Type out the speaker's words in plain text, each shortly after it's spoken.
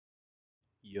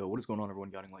Yo, what is going on everyone?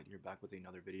 Guiding Light here, back with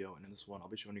another video, and in this one I'll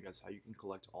be showing you guys how you can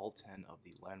collect all 10 of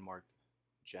the landmark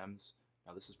gems.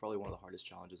 Now this is probably one of the hardest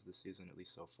challenges this season, at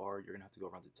least so far. You're going to have to go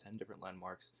around to 10 different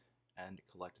landmarks and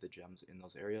collect the gems in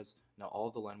those areas. Now all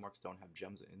of the landmarks don't have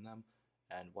gems in them,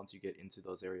 and once you get into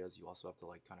those areas you also have to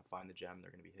kind of find the gem.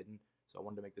 They're going to be hidden. So I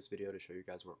wanted to make this video to show you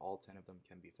guys where all 10 of them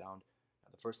can be found.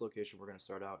 Now the first location we're going to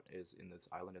start out is in this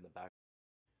island in the back.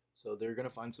 So they're going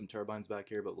to find some turbines back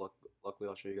here, but luckily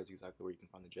I'll show you guys exactly where you can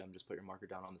find the gem. Just put your marker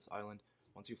down on this island.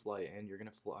 Once you fly in, you're going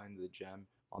to find the gem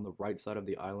on the right side of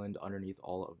the island underneath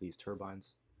all of these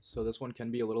turbines. So this one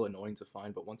can be a little annoying to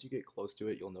find, but once you get close to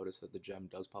it, you'll notice that the gem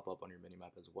does pop up on your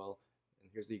minimap as well. And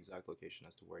here's the exact location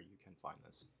as to where you can find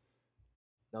this.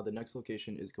 Now the next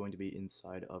location is going to be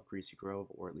inside of Greasy Grove,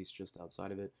 or at least just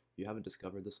outside of it. If you haven't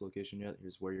discovered this location yet,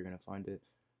 here's where you're going to find it.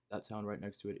 That town right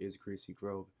next to it is Greasy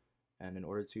Grove. And in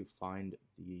order to find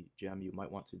the gem, you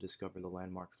might want to discover the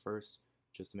landmark first,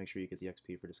 just to make sure you get the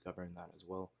XP for discovering that as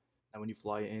well. Now when you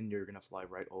fly in, you're going to fly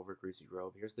right over Greasy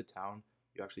Grove. Here's the town.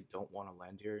 You actually don't want to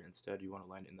land here. Instead, you want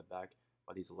to land in the back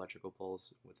by these electrical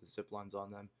poles with the zip lines on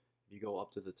them. If you go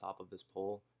up to the top of this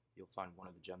pole, you'll find one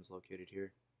of the gems located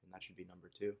here, and that should be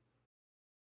number 2.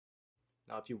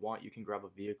 Now if you want, you can grab a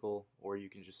vehicle, or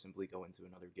you can just simply go into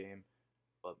another game.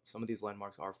 But some of these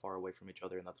landmarks are far away from each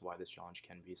other, and that's why this challenge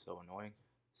can be so annoying.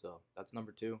 So that's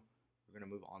number 2. We're going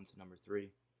to move on to number 3.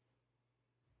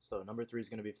 So number 3 is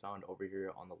going to be found over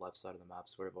here on the left side of the map,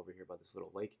 sort of over here by this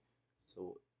little lake.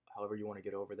 So however you want to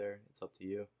get over there, it's up to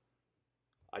you.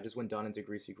 I just went down into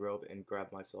Greasy Grove and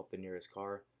grabbed myself the nearest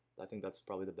car. I think that's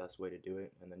probably the best way to do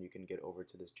it, and then you can get over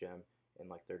to this gem in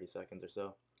like 30 seconds or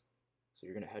so. So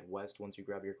you're going to head west once you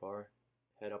grab your car.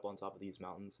 Head up on top of these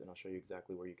mountains and I'll show you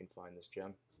exactly where you can find this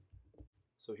gem.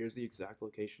 So here's the exact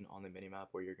location on the minimap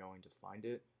where you're going to find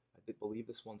it. I believe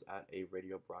this one's at a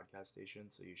radio broadcast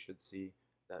station, so you should see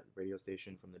that radio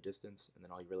station from the distance, and then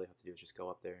all you really have to do is just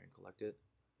go up there and collect it.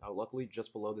 Now luckily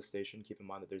just below the station, keep in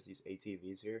mind that there's these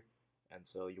ATVs here, and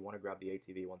so you want to grab the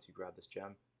ATV once you grab this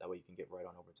gem. That way you can get right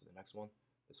on over to the next one.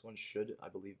 This one should, I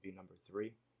believe, be number 3,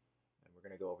 and we're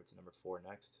going to go over to number 4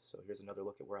 next. So here's another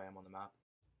look at where I am on the map.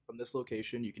 From this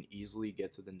location, you can easily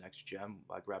get to the next gem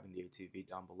by grabbing the ATV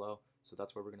down below. So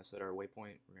that's where we're going to set our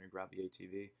waypoint. We're going to grab the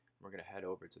ATV, and we're going to head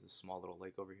over to this small little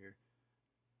lake over here.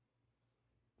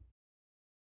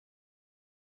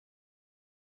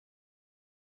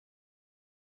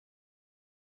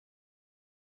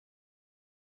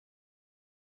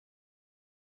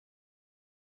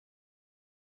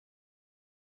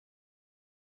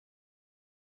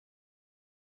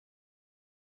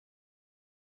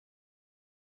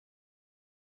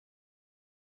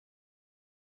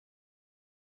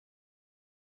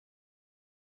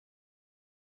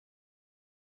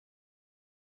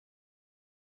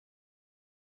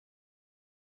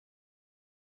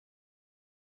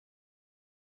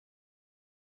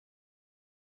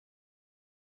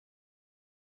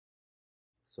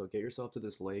 So get yourself to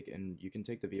this lake, and you can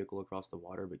take the vehicle across the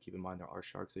water, but keep in mind there are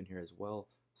sharks in here as well,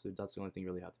 so that's the only thing you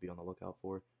really have to be on the lookout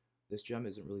for. This gem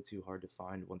isn't really too hard to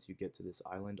find. Once you get to this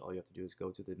island, all you have to do is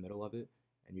go to the middle of it,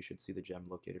 and you should see the gem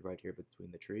located right here between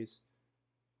the trees.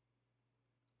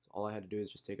 So all I had to do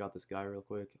is just take out this guy real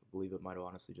quick. I believe it might have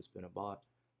honestly just been a bot,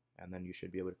 and then you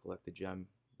should be able to collect the gem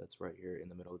that's right here in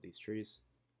the middle of these trees.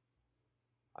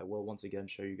 I will once again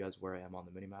show you guys where I am on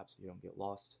the minimap so you don't get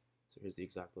lost. So here's the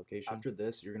exact location. After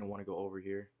this, you're going to want to go over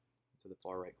here to the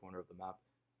far right corner of the map.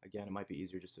 Again, it might be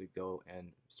easier just to go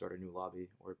and start a new lobby,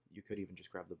 or you could even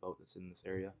just grab the boat that's in this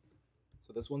area.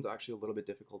 So this one's actually a little bit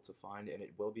difficult to find, and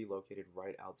it will be located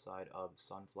right outside of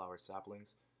sunflower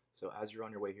saplings. So as you're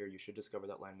on your way here, you should discover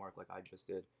that landmark like I just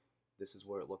did. This is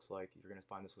where it looks like. You're going to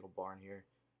find this little barn here.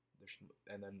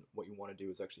 And then what you want to do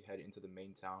is actually head into the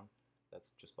main town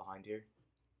that's just behind here.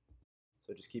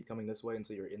 So just keep coming this way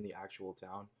until you're in the actual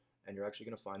town, and you're actually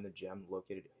going to find the gem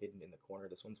located hidden in the corner.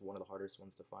 This one's one of the hardest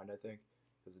ones to find, I think,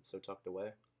 because it's so tucked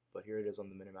away. But here it is on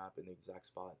the minimap in the exact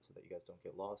spot so that you guys don't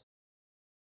get lost.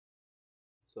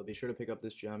 So be sure to pick up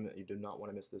this gem. You do not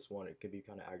want to miss this one. It could be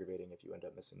kind of aggravating if you end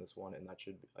up missing this one, and that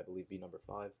should, I believe, be number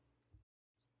 5.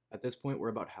 At this point, we're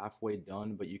about halfway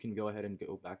done, but you can go ahead and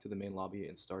go back to the main lobby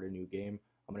and start a new game.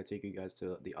 I'm going to take you guys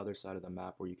to the other side of the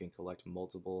map where you can collect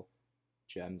multiple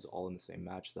gems all in the same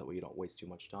match. That way you don't waste too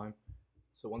much time.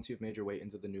 So once you've made your way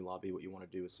into the new lobby, what you want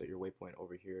to do is set your waypoint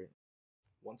over here.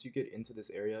 Once you get into this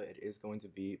area, it is going to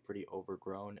be pretty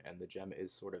overgrown, and the gem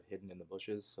is sort of hidden in the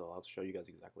bushes, so I'll show you guys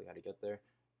exactly how to get there.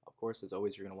 Of course, as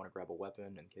always, you're going to want to grab a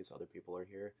weapon in case other people are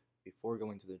here before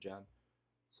going to the gem.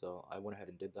 So I went ahead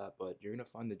and did that, but you're going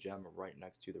to find the gem right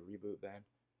next to the reboot van,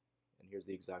 and here's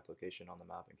the exact location on the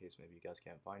map in case maybe you guys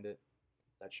can't find it.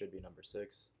 That should be number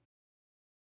 6.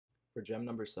 For gem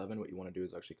number 7, what you want to do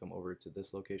is actually come over to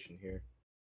this location here.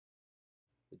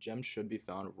 The gem should be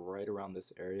found right around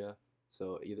this area,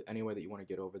 so either any way that you want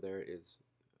to get over there is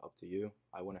up to you.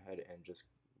 I went ahead and just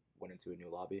went into a new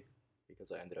lobby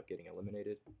because I ended up getting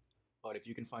eliminated. But if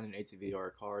you can find an ATV or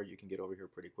a car, you can get over here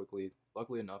pretty quickly.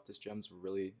 Luckily enough, this gem's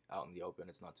really out in the open.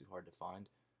 It's not too hard to find.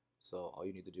 So all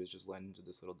you need to do is just land into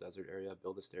this little desert area,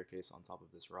 build a staircase on top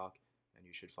of this rock, and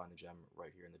you should find the gem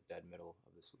right here in the dead middle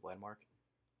of this landmark.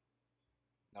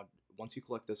 Now, once you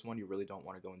collect this one, you really don't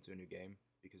want to go into a new game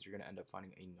because you're going to end up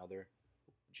finding another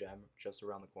gem just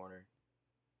around the corner.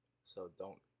 So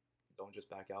don't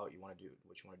just back out. What you want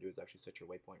to do is actually set your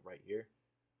waypoint right here,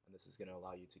 and this is going to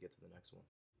allow you to get to the next one.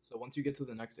 So once you get to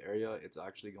the next area, it's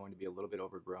actually going to be a little bit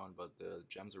overgrown, but the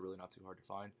gems are really not too hard to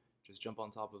find. Just jump on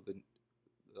top of the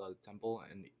temple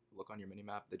and look on your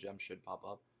minimap. The gem should pop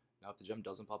up. Now if the gem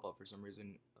doesn't pop up for some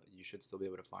reason, you should still be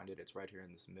able to find it. It's right here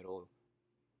in this middle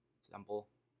temple,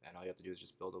 and all you have to do is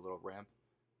just build a little ramp,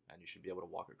 and you should be able to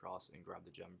walk across and grab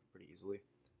the gem pretty easily.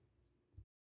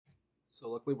 So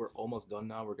luckily we're almost done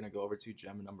now. We're going to go over to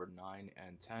gem number 9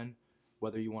 and 10.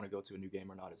 Whether you want to go to a new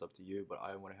game or not is up to you, but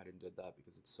I went ahead and did that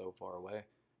because it's so far away.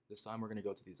 This time we're going to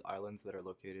go to these islands that are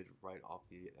located right off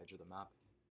the edge of the map.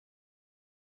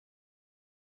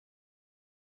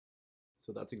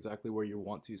 So that's exactly where you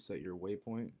want to set your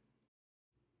waypoint.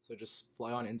 So just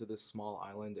fly on into this small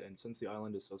island, and since the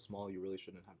island is so small, you really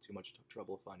shouldn't have too much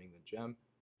trouble finding the gem.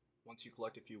 Once you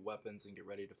collect a few weapons and get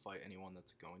ready to fight anyone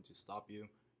that's going to stop you,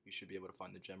 you should be able to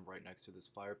find the gem right next to this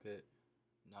fire pit.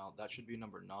 Now that should be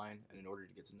number 9, and in order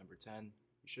to get to number 10,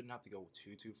 you shouldn't have to go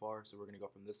too far. So we're going to go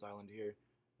from this island here,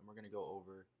 and we're going to go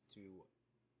over to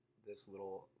this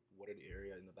little wooded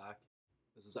area in the back.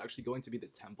 This is actually going to be the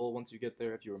temple once you get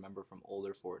there. If you remember from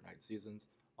older Fortnite seasons,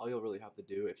 all you'll really have to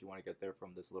do if you want to get there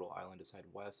from this little island is head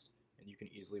west, and you can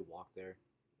easily walk there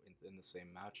in the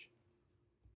same match.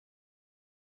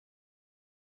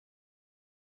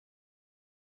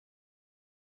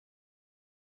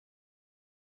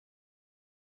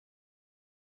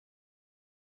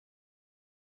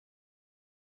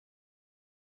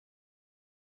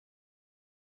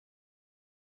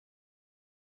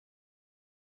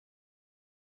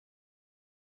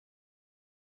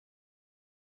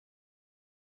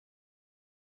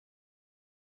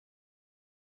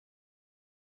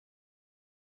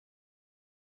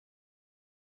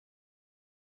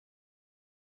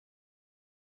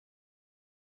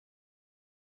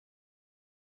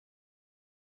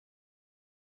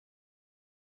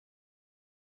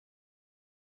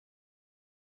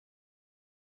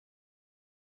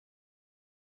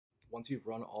 Once you've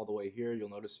run all the way here, you'll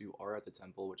notice you are at the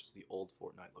temple, which is the old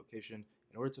Fortnite location.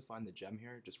 In order to find the gem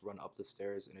here, just run up the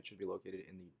stairs and it should be located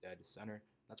in the dead center.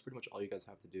 That's pretty much all you guys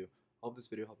have to do. I hope this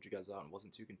video helped you guys out and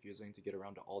wasn't too confusing to get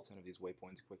around to all 10 of these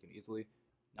waypoints quick and easily.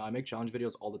 Now, I make challenge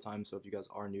videos all the time, so if you guys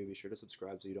are new, be sure to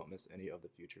subscribe so you don't miss any of the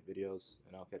future videos,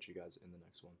 and I'll catch you guys in the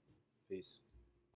next one. Peace.